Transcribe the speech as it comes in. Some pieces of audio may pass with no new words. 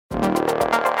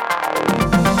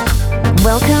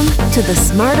Welcome to the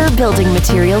Smarter Building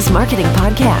Materials Marketing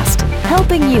Podcast,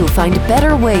 helping you find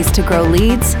better ways to grow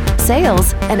leads,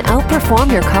 sales, and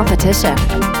outperform your competition.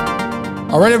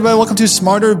 All right, everybody, welcome to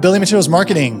Smarter Building Materials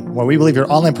Marketing, where we believe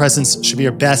your online presence should be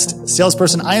your best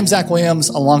salesperson. I am Zach Williams,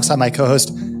 alongside my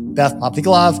co-host, Beth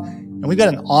Popnikolov, and we've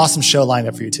got an awesome show lined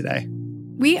up for you today.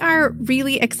 We are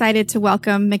really excited to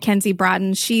welcome Mackenzie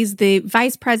Broughton. She's the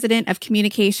Vice President of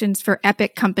Communications for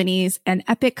Epic Companies. And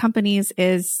Epic Companies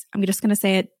is, I'm just going to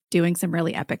say it, doing some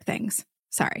really epic things.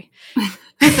 Sorry.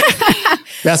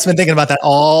 Beth's been thinking about that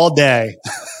all day.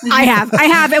 I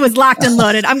have. It was locked and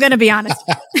loaded. I'm going to be honest.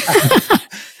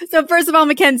 So first of all,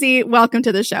 Mackenzie, welcome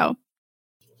to the show.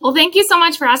 Well, thank you so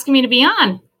much for asking me to be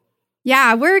on.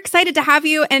 Yeah, we're excited to have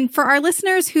you. And for our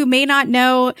listeners who may not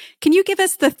know, can you give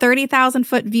us the 30,000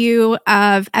 foot view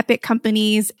of Epic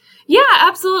Companies? Yeah,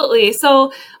 absolutely.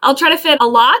 So I'll try to fit a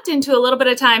lot into a little bit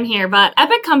of time here, but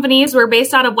Epic Companies, we're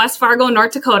based out of West Fargo,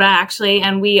 North Dakota, actually,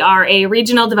 and we are a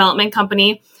regional development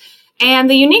company. And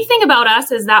the unique thing about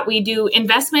us is that we do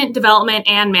investment, development,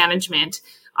 and management.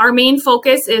 Our main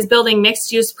focus is building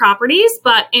mixed-use properties,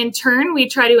 but in turn, we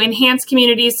try to enhance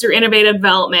communities through innovative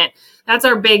development. That's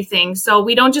our big thing. So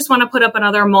we don't just want to put up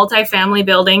another multifamily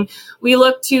building. We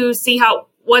look to see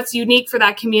what's unique for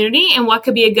that community and what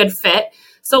could be a good fit.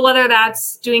 So whether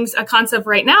that's doing a concept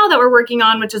right now that we're working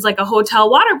on, which is like a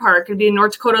hotel water park, it'd be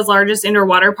North Dakota's largest indoor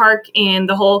water park in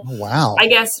the whole, Wow. I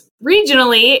guess,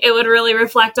 regionally, it would really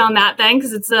reflect on that then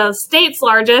because it's the state's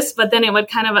largest, but then it would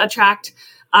kind of attract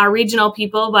regional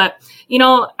people. But,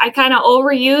 I kind of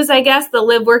overuse, I guess, the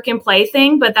live, work, and play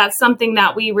thing. But that's something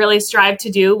that we really strive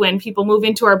to do when people move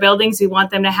into our buildings. We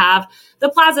want them to have the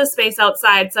plaza space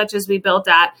outside, such as we built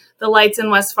at the Lights in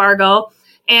West Fargo.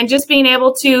 And just being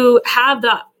able to have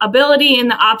the ability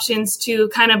and the options to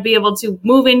kind of be able to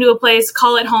move into a place,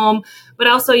 call it home, but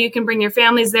also you can bring your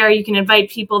families there, you can invite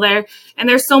people there. And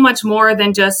there's so much more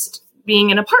than just being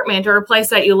an apartment or a place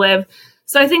that you live.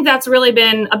 So I think that's really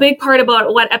been a big part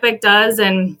about what Epic does.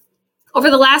 And over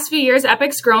the last few years,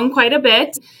 Epic's grown quite a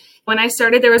bit. When I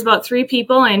started, there was about 3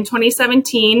 people in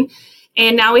 2017,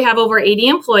 and now we have over 80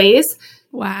 employees.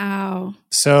 Wow.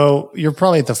 So you're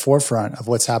probably at the forefront of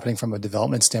what's happening from a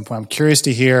development standpoint. I'm curious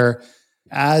to hear,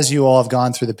 as you all have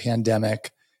gone through the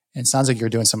pandemic, and it sounds like you're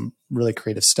doing some really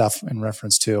creative stuff in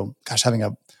reference to, having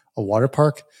a water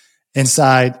park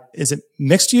inside. Is it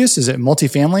mixed use? Is it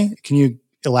multifamily? Can you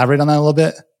elaborate on that a little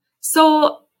bit?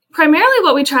 So primarily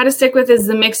what we try to stick with is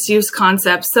the mixed use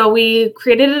concept. So we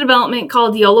created a development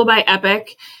called YOLO by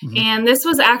Epic. Mm-hmm. And this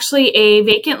was actually a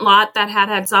vacant lot that had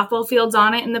softball fields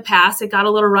on it in the past. It got a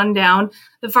little run down.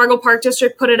 The Fargo Park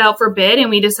District put it out for bid,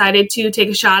 and we decided to take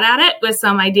a shot at it with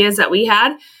some ideas that we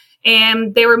had.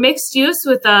 And they were mixed use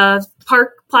with a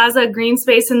park plaza green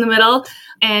space in the middle,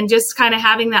 and just kind of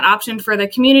having that option for the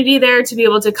community there to be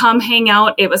able to come hang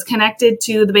out. It was connected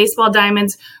to the baseball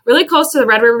diamonds, really close to the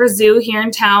Red River Zoo here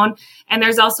in town. And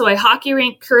there's also a hockey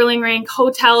rink, curling rink,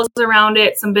 hotels around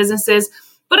it, some businesses,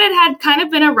 but it had kind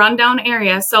of been a rundown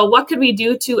area. So what could we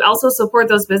do to also support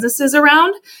those businesses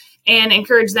around and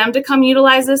encourage them to come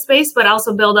utilize this space, but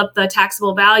also build up the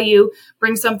taxable value,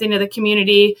 bring something to the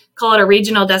community, call it a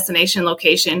regional destination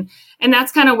location. And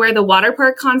that's kind of where the water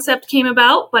park concept came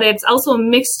about, but it's also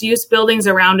mixed use buildings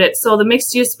around it. So the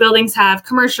mixed use buildings have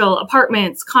commercial,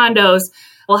 apartments, condos.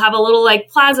 We'll have a little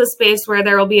plaza space where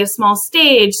there will be a small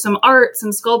stage, some art,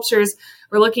 some sculptures.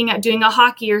 We're looking at doing a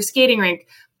hockey or skating rink.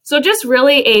 So just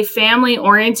really a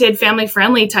family-oriented,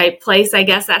 family-friendly type place, I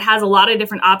guess, that has a lot of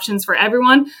different options for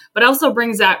everyone, but also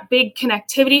brings that big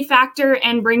connectivity factor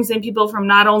and brings in people from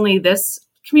not only this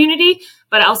community,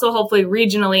 but also hopefully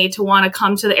regionally to want to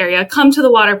come to the area, come to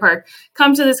the water park,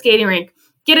 come to the skating rink,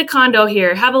 get a condo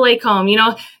here, have a lake home,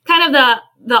 kind of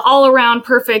the all-around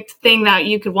perfect thing that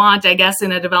you could want, I guess,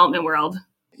 in a development world.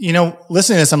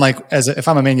 Listening to this, I'm like, if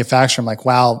I'm a manufacturer, I'm like,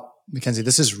 wow, Mackenzie,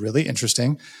 this is really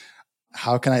interesting.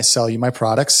 How can I sell you my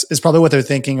products is probably what they're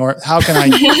thinking, or how can I,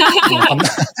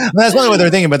 that's probably what they're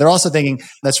thinking, but they're also thinking,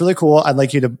 that's really cool. I'd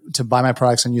like you to buy my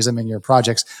products and use them in your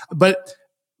projects. But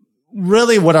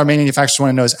really what our manufacturers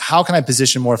want to know is, how can I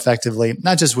position more effectively,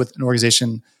 not just with an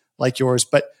organization like yours,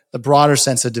 but the broader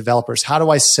sense of developers? How do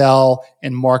I sell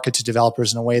and market to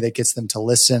developers in a way that gets them to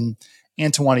listen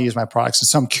and to want to use my products? And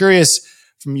so I'm curious,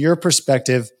 from your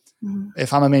perspective,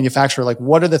 if I'm a manufacturer,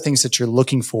 what are the things that you're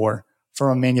looking for from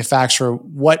a manufacturer?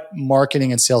 What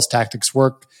marketing and sales tactics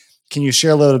work? Can you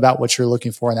share a little about what you're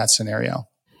looking for in that scenario?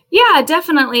 Yeah,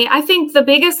 definitely. I think the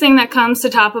biggest thing that comes to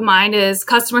top of mind is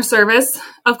customer service.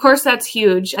 Of course, that's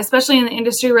huge, especially in the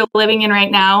industry we're living in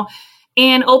right now.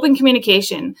 And open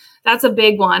communication. That's a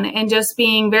big one. And just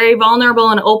being very vulnerable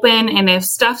and open. And if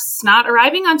stuff's not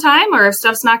arriving on time or if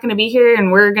stuff's not going to be here and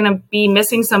we're going to be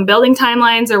missing some building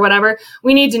timelines or whatever,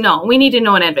 we need to know. We need to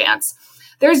know in advance.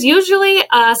 There's usually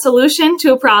a solution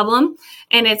to a problem.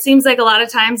 And it seems like a lot of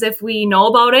times if we know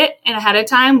about it and ahead of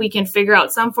time, we can figure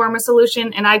out some form of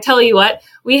solution. And I tell you what,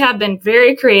 we have been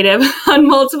very creative on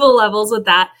multiple levels with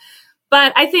that.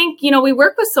 But I think, we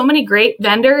work with so many great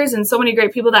vendors and so many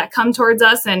great people that come towards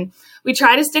us, and we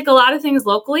try to stick a lot of things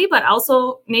locally, but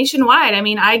also nationwide. I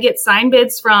mean, I get sign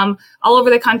bids from all over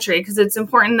the country because it's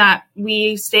important that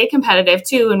we stay competitive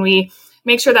too. And we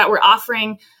make sure that we're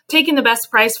taking the best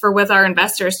price with our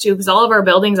investors too, because all of our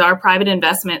buildings are private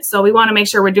investments. So we want to make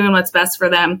sure we're doing what's best for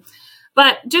them.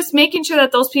 But just making sure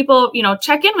that those people,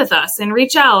 check in with us and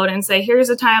reach out and say, here's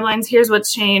the timelines, here's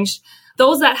what's changed.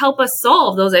 Those that help us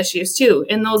solve those issues too.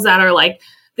 And those that are like,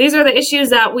 these are the issues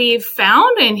that we've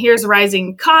found and here's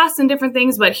rising costs and different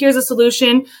things, but here's a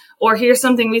solution, or here's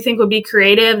something we think would be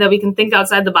creative that we can think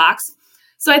outside the box.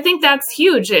 So I think that's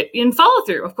huge. In follow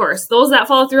through, of course, those that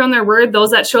follow through on their word,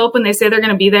 those that show up when they say they're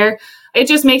going to be there, it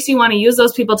just makes you want to use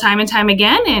those people time and time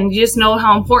again. And you just know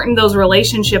how important those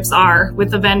relationships are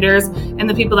with the vendors and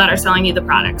the people that are selling you the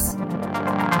products.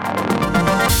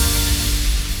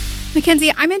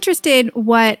 Mackenzie, I'm interested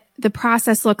what the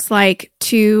process looks like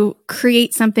to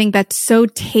create something that's so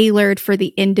tailored for the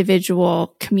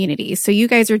individual community. So you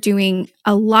guys are doing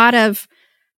a lot of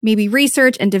maybe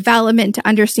research and development to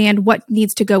understand what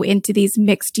needs to go into these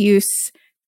mixed use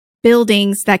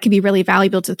buildings that can be really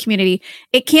valuable to the community.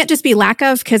 It can't just be lack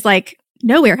of, because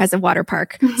nowhere has a water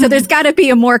park. So there's got to be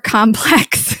a more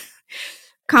complex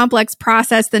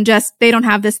process than just, they don't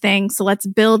have this thing, so let's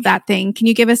build that thing. Can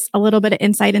you give us a little bit of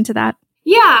insight into that?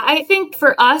 Yeah, I think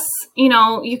for us,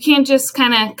 you can't just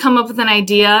kind of come up with an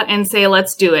idea and say,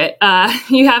 let's do it.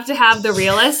 You have to have the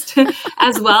realist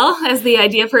as well as the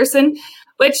idea person,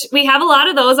 which we have a lot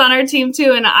of those on our team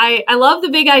too. And I love the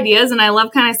big ideas and I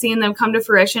love kind of seeing them come to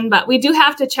fruition, but we do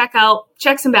have to check out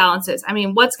checks and balances. I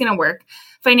mean, what's going to work?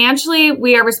 Financially,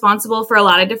 we are responsible for a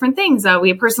lot of different things.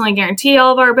 We personally guarantee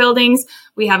all of our buildings.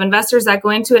 We have investors that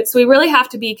go into it. So we really have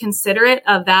to be considerate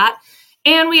of that.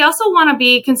 And we also want to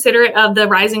be considerate of the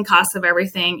rising costs of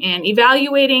everything and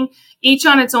evaluating each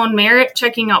on its own merit,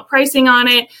 checking out pricing on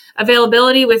it,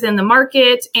 availability within the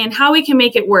market, and how we can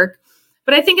make it work.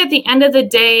 But I think at the end of the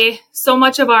day, so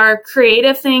much of our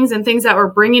creative things and things that we're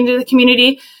bringing to the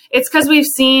community, it's because we've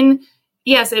seen,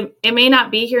 yes, it may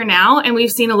not be here now, and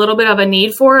we've seen a little bit of a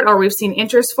need for it, or we've seen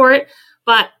interest for it,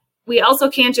 but we also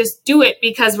can't just do it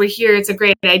because we're here. It's a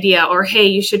great idea, or, hey,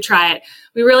 you should try it.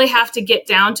 We really have to get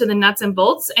down to the nuts and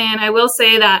bolts. And I will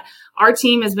say that our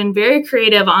team has been very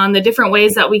creative on the different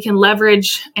ways that we can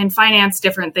leverage and finance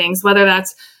different things, whether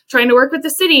that's trying to work with the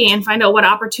city and find out what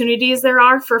opportunities there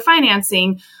are for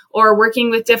financing, or working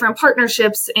with different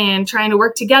partnerships and trying to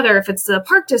work together if it's the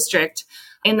park district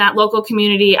in that local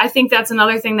community. I think that's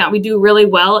another thing that we do really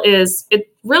well, is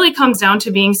it really comes down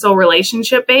to being so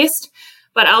relationship based,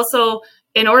 but also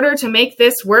in order to make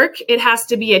this work, it has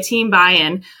to be a team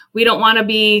buy-in. We don't want to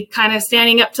be kind of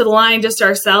standing up to the line just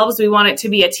ourselves. We want it to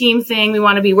be a team thing. We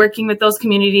want to be working with those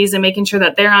communities and making sure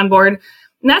that they're on board.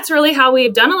 And that's really how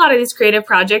we've done a lot of these creative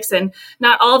projects. And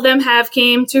not all of them have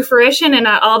came to fruition and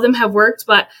not all of them have worked.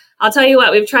 But I'll tell you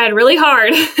what, we've tried really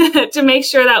hard to make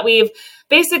sure that we've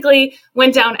basically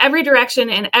went down every direction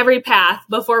and every path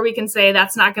before we can say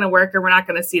that's not going to work or we're not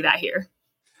going to see that here.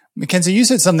 Mackenzie, you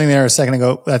said something there a second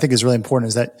ago that I think is really important,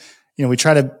 is that, we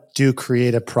try to do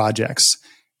creative projects.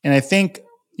 And I think,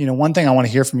 one thing I want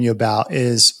to hear from you about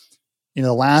is,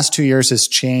 the last 2 years has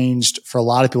changed for a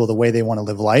lot of people the way they want to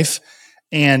live life.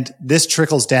 And this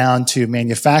trickles down to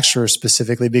manufacturers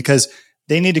specifically, because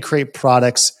they need to create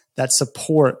products that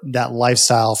support that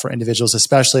lifestyle for individuals,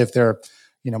 especially if they're,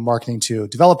 marketing to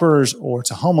developers or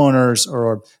to homeowners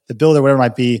or the builder, whatever it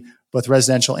might be, both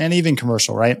residential and even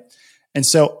commercial, right? And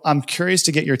so I'm curious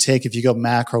to get your take, if you go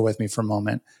macro with me for a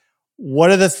moment. What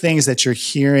are the things that you're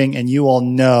hearing and you all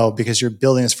know, because you're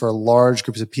building this for large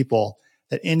groups of people,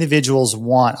 that individuals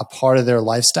want a part of their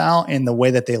lifestyle in the way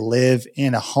that they live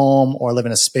in a home or live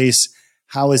in a space?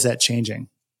 How is that changing?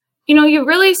 You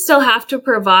really still have to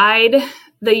provide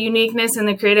the uniqueness and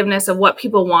the creativeness of what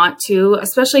people want to,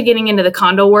 especially getting into the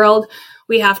condo world.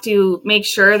 We have to make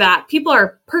sure that people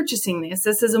are purchasing this.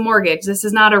 This is a mortgage. This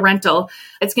is not a rental.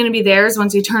 It's going to be theirs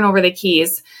once you turn over the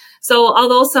keys. So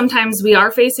although sometimes we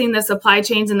are facing the supply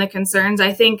chains and the concerns,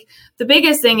 I think the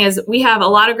biggest thing is we have a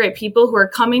lot of great people who are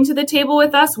coming to the table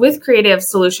with us with creative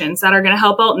solutions that are going to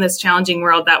help out in this challenging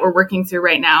world that we're working through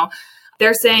right now.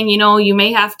 they're saying, you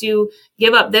may have to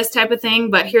give up this type of thing,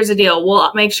 but here's the deal.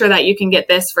 We'll make sure that you can get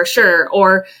this for sure.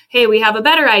 Or, hey, we have a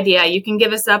better idea. You can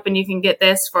give us up and you can get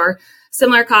this for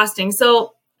similar costing.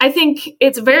 So I think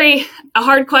it's a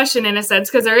hard question in a sense,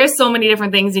 because there is so many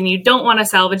different things and you don't want to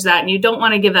salvage that and you don't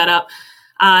want to give that up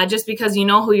just because you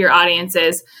know who your audience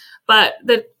is. But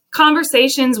the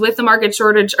conversations with the market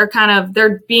shortage are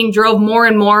they're being drove more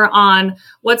and more on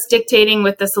what's dictating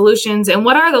with the solutions and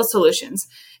what are those solutions.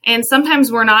 And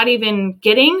sometimes we're not even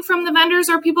getting from the vendors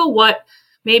or people what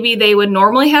maybe they would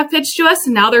normally have pitched to us.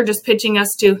 And now they're just pitching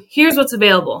us to, here's what's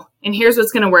available and here's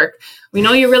what's going to work. We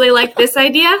know you really like this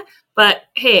idea, but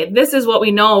hey, this is what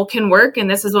we know can work. And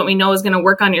this is what we know is going to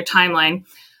work on your timeline.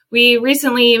 We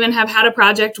recently even have had a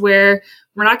project where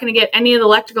we're not going to get any of the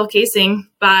electrical casing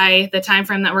by the time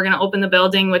frame that we're going to open the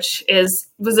building, which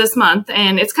was this month.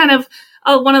 And it's kind of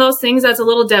one of those things that's a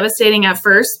little devastating at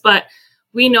first, but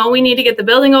we know we need to get the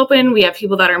building open. We have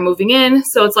people that are moving in.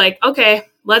 So it's like, okay,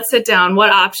 let's sit down. What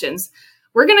options?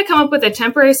 We're going to come up with a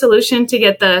temporary solution to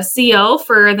get the CO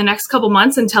for the next couple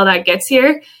months until that gets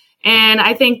here. And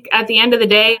I think at the end of the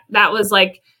day, that was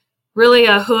like really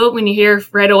a hoot when you hear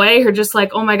right away, you're just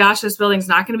like, oh my gosh, this building's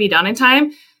not going to be done in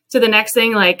time. To the next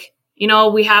thing, like,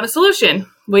 we have a solution.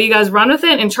 Will you guys run with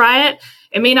it and try it?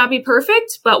 It may not be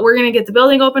perfect, but we're going to get the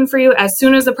building open for you. As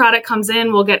soon as the product comes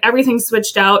in, we'll get everything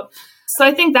switched out. So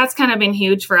I think that's kind of been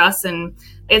huge for us. And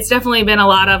it's definitely been a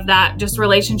lot of that, just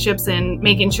relationships and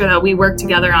making sure that we work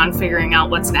together on figuring out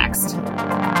what's next.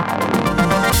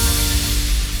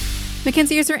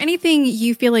 Mackenzie, is there anything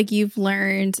you feel like you've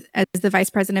learned as the vice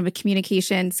president of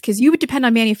communications? Because you would depend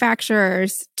on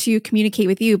manufacturers to communicate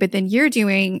with you, but then you're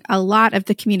doing a lot of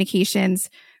the communications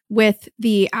with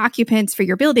the occupants for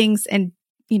your buildings. And,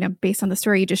 based on the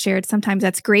story you just shared, sometimes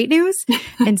that's great news.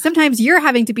 And sometimes you're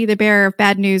having to be the bearer of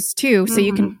bad news too. So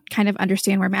you can kind of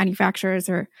understand where manufacturers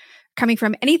are coming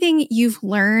from. Anything you've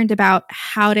learned about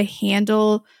how to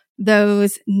handle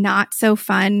those not so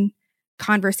fun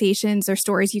conversations or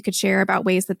stories you could share about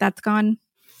ways that's gone?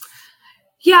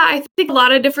 Yeah, I think a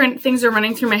lot of different things are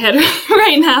running through my head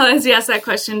right now as you ask that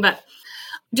question, but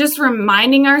just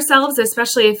reminding ourselves,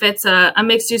 especially if it's a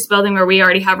mixed-use building where we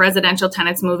already have residential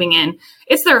tenants moving in,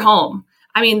 it's their home.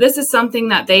 I mean, this is something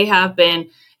that they have been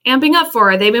amping up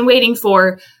for, they've been waiting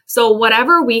for. So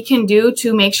whatever we can do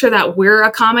to make sure that we're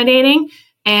accommodating,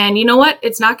 and you know what,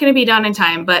 it's not going to be done in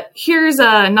time, but here's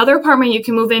another apartment you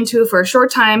can move into for a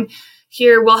short time.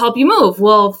 Here, we'll help you move.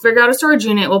 We'll figure out a storage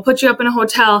unit. We'll put you up in a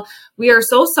hotel. We are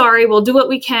so sorry. We'll do what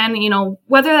we can,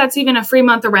 whether that's even a free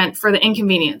month of rent for the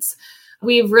inconvenience.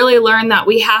 We've really learned that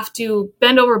we have to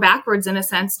bend over backwards in a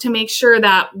sense to make sure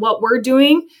that what we're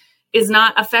doing is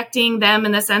not affecting them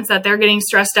in the sense that they're getting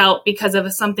stressed out because of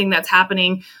something that's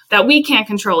happening that we can't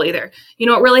control either. It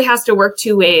really has to work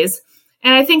two ways.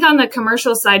 And I think on the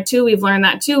commercial side too, we've learned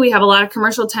that too. We have a lot of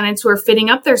commercial tenants who are fitting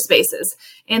up their spaces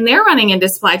and they're running into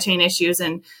supply chain issues.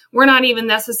 And we're not even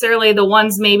necessarily the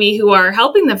ones maybe who are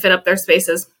helping them fit up their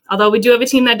spaces, although we do have a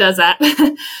team that does that.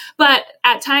 But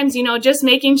at times, just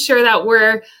making sure that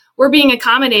we're being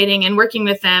accommodating and working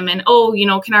with them. And,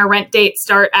 can our rent date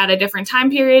start at a different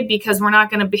time period because we're not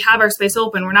going to have our space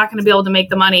open. We're not going to be able to make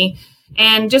the money.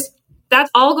 And just that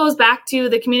all goes back to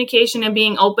the communication and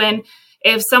being open.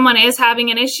 If someone is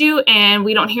having an issue and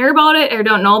we don't hear about it or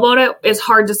don't know about it, it's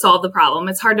hard to solve the problem.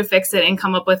 It's hard to fix it and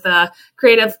come up with a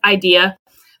creative idea.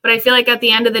 But I feel like at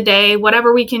the end of the day,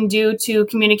 whatever we can do to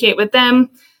communicate with them,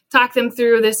 talk them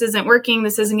through, this isn't working,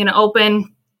 this isn't going to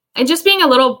open, and just being a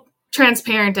little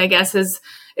transparent, I guess, is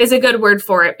a good word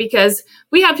for it, because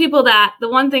we have people that the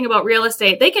one thing about real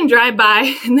estate, they can drive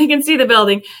by and they can see the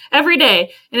building every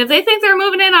day. And if they think they're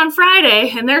moving in on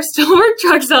Friday and there's still work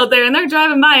trucks out there and they're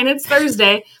driving by and it's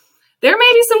Thursday, there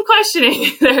may be some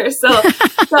questioning there. So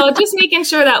just making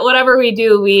sure that whatever we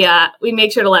do, we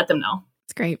make sure to let them know.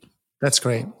 That's great. That's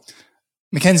great.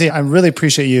 Mackenzie, I really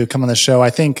appreciate you coming on the show.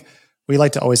 I think we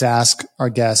like to always ask our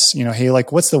guests, hey,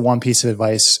 what's the one piece of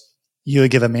advice you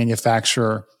would give a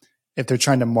manufacturer if they're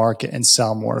trying to market and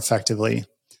sell more effectively?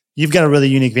 You've got a really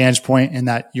unique vantage point in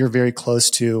that you're very close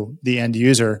to the end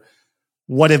user.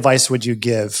 What advice would you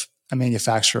give a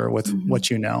manufacturer with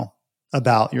what you know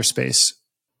about your space?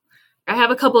 I have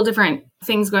a couple different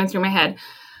things going through my head.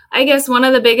 I guess one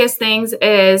of the biggest things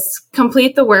is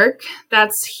complete the work.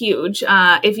 That's huge.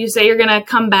 If you say you're going to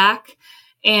come back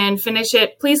and finish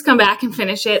it, please come back and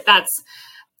finish it. That's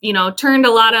turned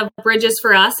a lot of bridges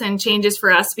for us and changes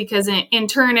for us, because in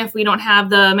turn, if we don't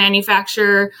have the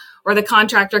manufacturer or the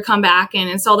contractor come back and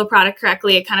install the product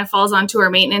correctly, it kind of falls onto our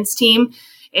maintenance team.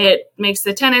 It makes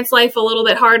the tenant's life a little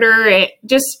bit harder. It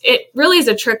really is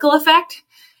a trickle effect.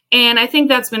 And I think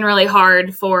that's been really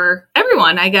hard for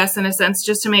everyone, I guess, in a sense,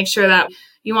 just to make sure that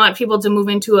you want people to move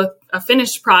into a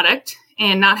finished product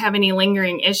and not have any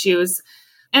lingering issues.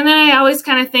 And then I always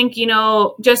kind of think,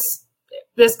 just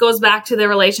this goes back to the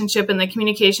relationship and the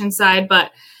communication side.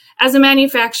 But as a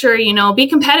manufacturer, be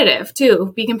competitive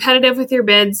too. Be competitive with your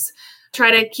bids.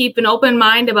 Try to keep an open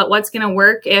mind about what's going to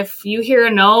work. If you hear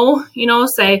a no,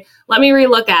 say, let me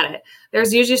relook at it.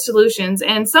 There's usually solutions.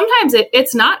 And sometimes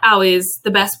it's not always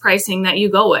the best pricing that you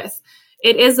go with.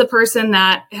 It is the person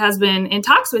that has been in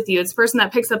talks with you. It's the person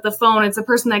that picks up the phone. It's the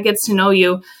person that gets to know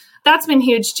you. That's been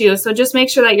huge too. So just make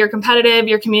sure that you're competitive,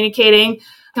 you're communicating,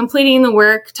 completing the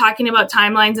work, talking about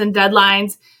timelines and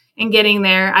deadlines, and getting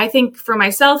there. I think for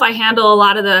myself, I handle a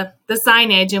lot of the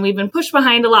signage, and we've been pushed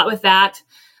behind a lot with that.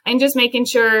 And just making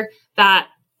sure that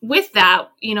with that,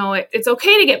 it's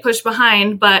okay to get pushed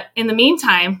behind, but in the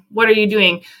meantime, what are you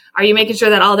doing? Are you making sure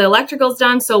that all the electrical's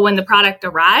done so when the product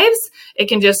arrives, it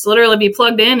can just literally be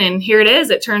plugged in and here it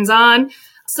is, it turns on.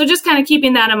 So just kind of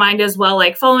keeping that in mind as well,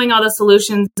 like following all the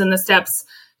solutions and the steps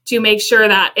to make sure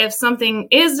that if something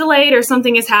is delayed or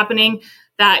something is happening,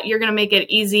 that you're going to make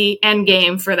it easy end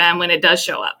game for them when it does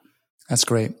show up. That's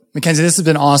great. Mackenzie, this has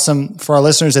been awesome. For our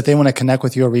listeners, if they want to connect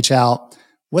with you or reach out,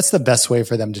 what's the best way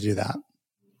for them to do that?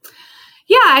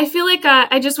 Yeah, I feel like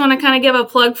I just want to kind of give a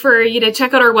plug for you to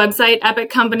check out our website,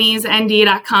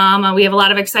 epiccompaniesnd.com. We have a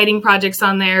lot of exciting projects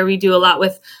on there. We do a lot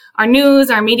with our news,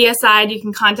 our media side. You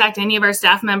can contact any of our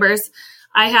staff members.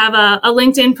 I have a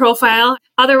LinkedIn profile.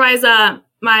 Otherwise,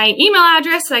 my email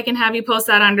address, I can have you post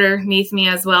that underneath me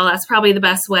as well. That's probably the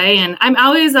best way. And I'm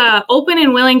always open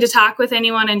and willing to talk with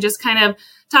anyone and just kind of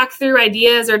talk through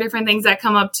ideas or different things that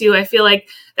come up too. I feel like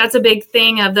that's a big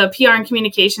thing of the PR and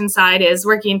communication side is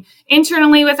working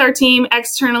internally with our team,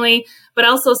 externally, but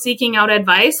also seeking out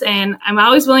advice. And I'm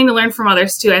always willing to learn from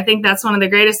others too. I think that's one of the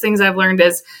greatest things I've learned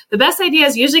is the best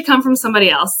ideas usually come from somebody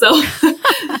else. So,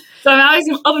 so I'm always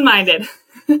open-minded.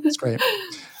 That's great.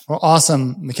 Well,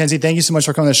 awesome. Mackenzie, thank you so much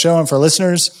for coming on the show. And for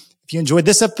listeners, if you enjoyed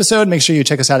this episode, make sure you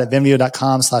check us out at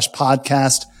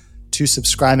vimeo.com/podcast to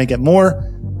subscribe and get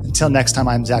more. Until next time,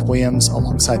 I'm Zach Williams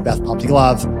alongside Beth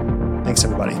Popty-Glove. Thanks,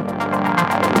 everybody.